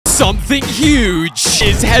Something huge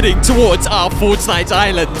is heading towards our Fortnite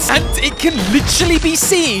Island, and it can literally be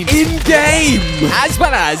seen in-game, as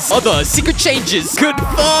well as other secret changes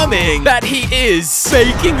confirming that he is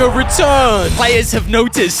making a return. Players have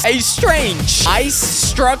noticed a strange ice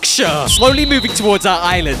structure slowly moving towards our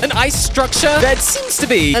island. An ice structure that seems to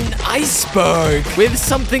be an iceberg with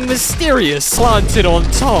something mysterious planted on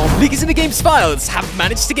top. Leakers in the game's files have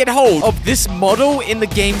managed to get hold of this model in the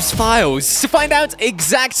game's files to find out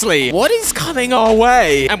exactly what is coming our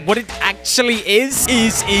way, and what it actually is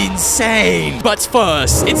insane. But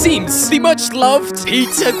first, it seems the much-loved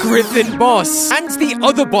Peter Griffin boss and the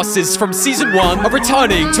other bosses from Season 1 are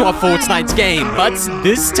returning to our Fortnite game, but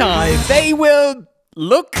this time they will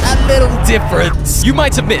look a little different. You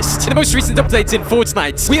might have missed, in the most recent update in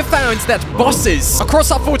Fortnite, we have found that bosses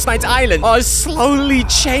across our Fortnite island are slowly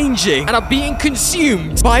changing and are being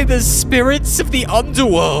consumed by the spirits of the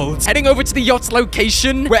underworld. Heading over to the yacht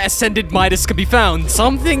location where Ascended Midas can be found,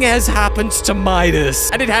 something has happened to Midas,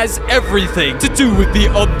 and it has everything to do with the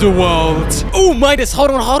underworld. Oh, Midas,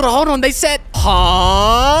 hold on. They said,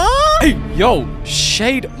 huh? Hey, yo,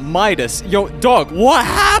 Shade Midas. Yo, dog, what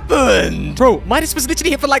happened? Bro, Midas was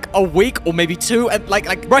literally here for like a week or maybe two, and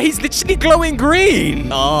bro, he's literally glowing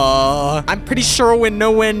green. I'm pretty sure we're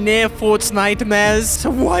nowhere near Fortnite, Mez. So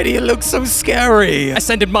why do you look so scary?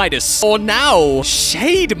 Ascended Midas, or now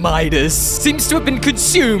Shade Midas, seems to have been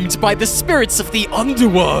consumed by the spirits of the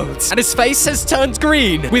underworld, and his face has turned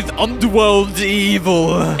green with underworld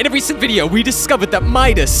evil. In a recent video, we discovered that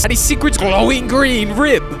Midas had a secret glowing green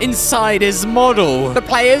rib inside his model the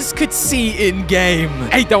players could see in-game.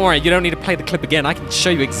 Hey, don't worry, you don't need to play the clip again. I can show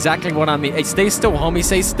you exactly what I mean. Hey, stay still, homie.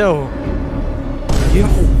 Stay still. Yo,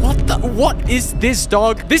 what is this,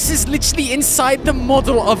 dog? This is literally inside the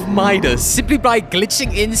model of Midas. Simply by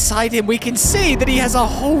glitching inside him, we can see that he has a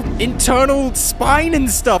whole internal spine and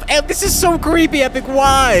stuff. Hey, this is so creepy, Epic.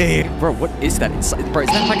 Why? Bro, what is that inside? Bro, is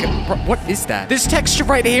that like a... Bro, what is that? This texture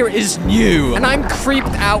right here is new, and I'm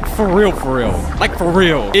creeped out for real. Like, for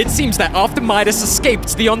real. It seems that after Midas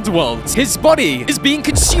escaped the underworld, his body is being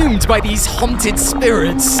consumed by these haunted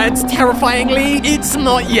spirits. And terrifyingly, it's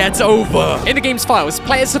not yet over. In the game's file,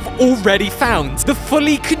 players have already found the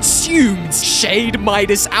fully consumed Shade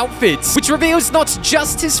Midas outfit, which reveals not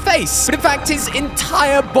just his face, but in fact his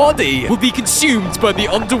entire body will be consumed by the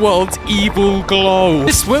underworld evil glow.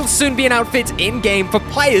 This will soon be an outfit in-game for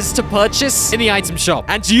players to purchase in the item shop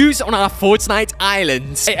and use on our Fortnite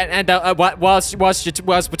island. Hey, and whilst we're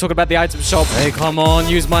talking about the item shop, hey, come on,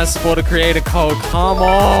 use my supporter creator code, come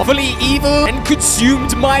on. Fully evil and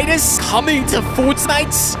consumed Midas coming to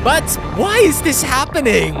Fortnite? But why is this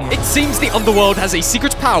happening? It seems the underworld has a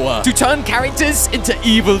secret power to turn characters into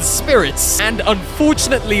evil spirits, and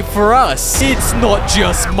unfortunately for us, it's not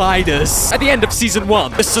just Midas. At the end of Season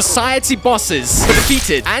 1, the Society bosses were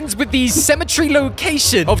defeated, and with the cemetery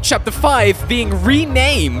location of Chapter 5 being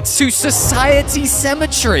renamed to Society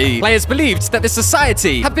Cemetery, players believed that the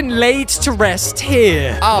Society have been laid to rest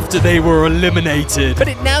here after they were eliminated. But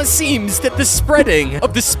it now seems that the spreading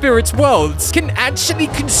of the spirit worlds can actually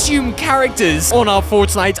consume characters on our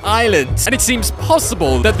Fortnite island, and it seems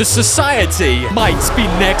possible that the Society might be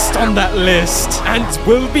next on that list and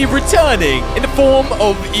will be returning in the form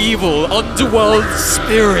of evil underworld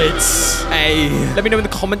spirits. Hey, let me know in the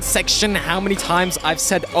comment section how many times I've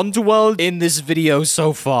said underworld in this video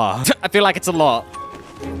so far. I feel like it's a lot.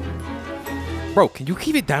 Bro, can you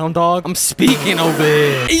keep it down, dog? I'm speaking over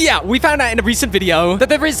here. Yeah, we found out in a recent video that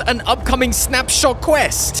there is an upcoming snapshot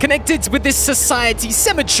quest connected with this Society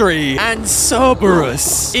Cemetery and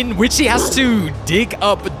Cerberus, in which he has to dig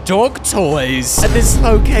up dog toys at this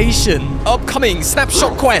location. Upcoming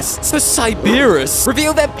snapshot quests for Cerberus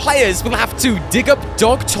reveal that players will have to dig up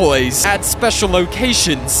dog toys at special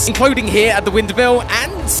locations, including here at the Winterville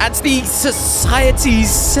and at the Society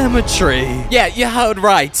Cemetery. Yeah, you heard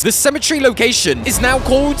right. The cemetery location is now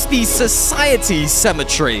called the Society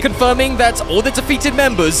Cemetery, confirming that all the defeated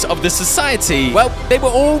members of the Society, well, they were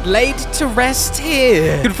all laid to rest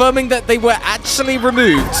here, confirming that they were actually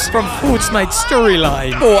removed from Fortnite's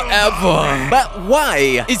storyline forever. But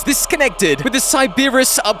why is this connected with the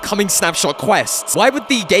Cerberus upcoming snapshot quest? Why would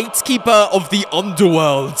the gatekeeper of the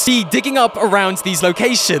underworld be digging up around these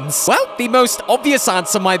locations? Well, the most obvious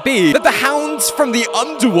answer might be that the hound from the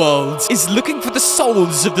underworld is looking for the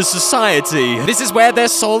souls of the Society way. This is where their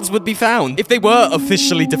souls would be found if they were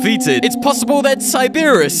officially defeated. It's possible that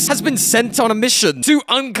Tiberius has been sent on a mission to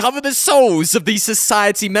uncover the souls of these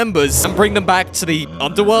society members and bring them back to the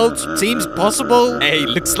underworld. Seems possible. Hey,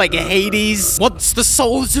 looks like Hades wants the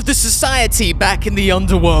souls of the society back in the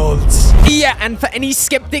underworld. Yeah, and for any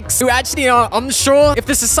skeptics who actually are unsure if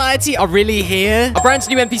the society are really here, a brand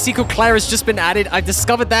new NPC called Claire has just been added. I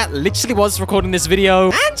discovered that literally was recording this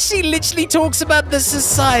video, and she literally talks about the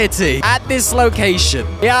society at this location.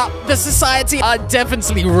 Yeah, the society are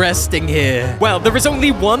definitely resting here. Well, there is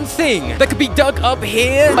only one thing that could be dug up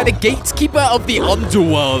here by the gatekeeper of the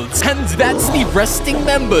underworld, and that's the resting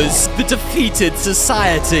members, the defeated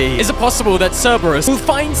society. Is it possible that Cerberus will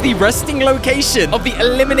find the resting location of the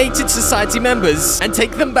eliminated society members and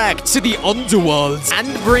take them back to the underworld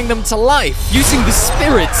and bring them to life using the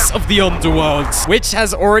spirits of the underworld, which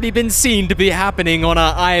has already been seen to be happening on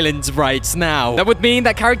our island right now? That would mean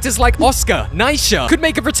that characters like Oscar, Nisha could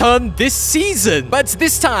make a return this season, but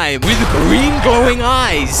this time with green glowing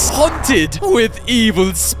eyes, haunted with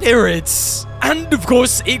evil spirits. And of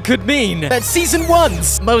course, it could mean that Season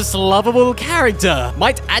 1's most lovable character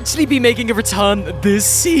might actually be making a return this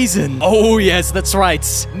season. Oh yes, that's right.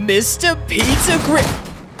 Mr. Peter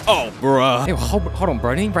Oh, bruh. Hey, hold on,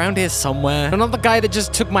 bro. Ain't around here somewhere. Another guy that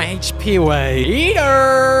just took my HP away.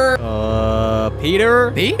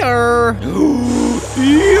 Peter! Peter?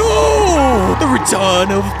 Yo! The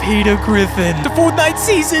return of Peter Griffin to Fortnite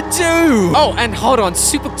Season 2! Oh, and hold on.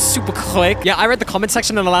 Super quick. Yeah, I read the comment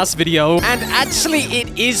section in the last video, and actually,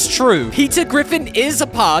 it is true. Peter Griffin is a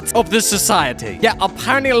part of the society. Yeah,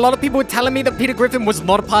 apparently a lot of people were telling me that Peter Griffin was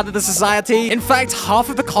not a part of the society. In fact, half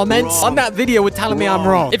of the comments on that video were telling me I'm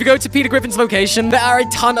wrong. If you go to Peter Griffin's location, there are a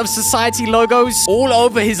ton of society logos all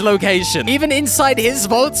over his location. Even inside his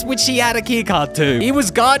vault, which he had a keycard to. He was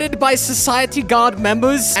guarded by society guard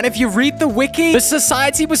members, and if you read the wiki, the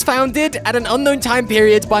society was founded at an unknown time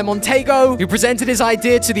period by Montego, who presented his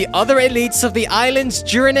idea to the other elites of the island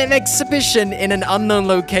during an exhibition in an unknown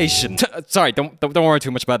location. Sorry, don't worry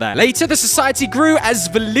too much about that. Later, the society grew as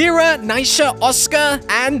Valera, Nisha, Oscar,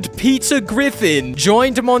 and Peter Griffin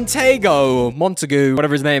joined Montagu,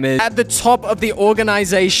 whatever his name is, at the top of the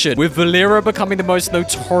organization, with Valera becoming the most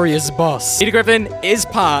notorious boss. Peter Griffin is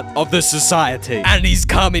part of the society, and he's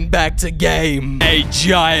coming back to game. A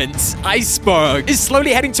giant iceberg is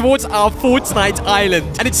slowly heading towards our Fortnite island,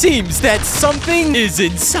 and it seems that something is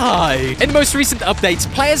inside. In the most recent updates,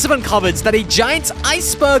 players have uncovered that a giant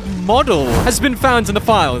iceberg model has been found in the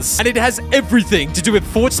files, and it has everything to do with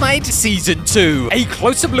Fortnite Season 2. A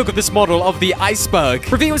close-up look at this model of the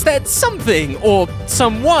iceberg reveals that something or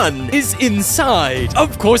someone is inside.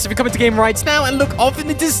 Of course, if you come into game right now and look off in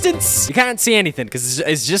the distance, you can't see anything because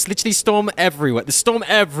it's just literally storm everywhere. There's storm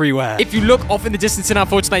everywhere. If you look off in the distance in our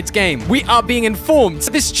Fortnite game, we are being informed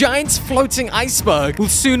that this giant floating iceberg will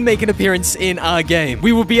soon make an appearance in our game.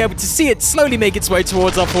 We will be able to see it slowly make its way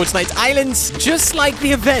towards our Fortnite islands, just like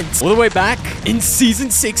the event all the way back in Season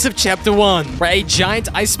 6 of Chapter 1, where a giant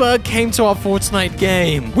iceberg came to our Fortnite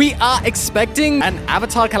game. We are expecting an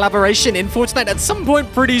avatar collaboration in Fortnite at some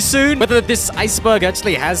point pretty soon. Whether this iceberg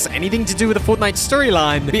actually has anything to do with the Fortnite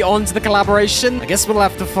storyline beyond the collaboration, I guess we'll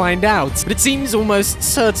have to find out. But it seems almost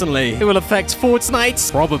certainly it will affect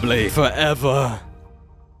Fortnite probably forever.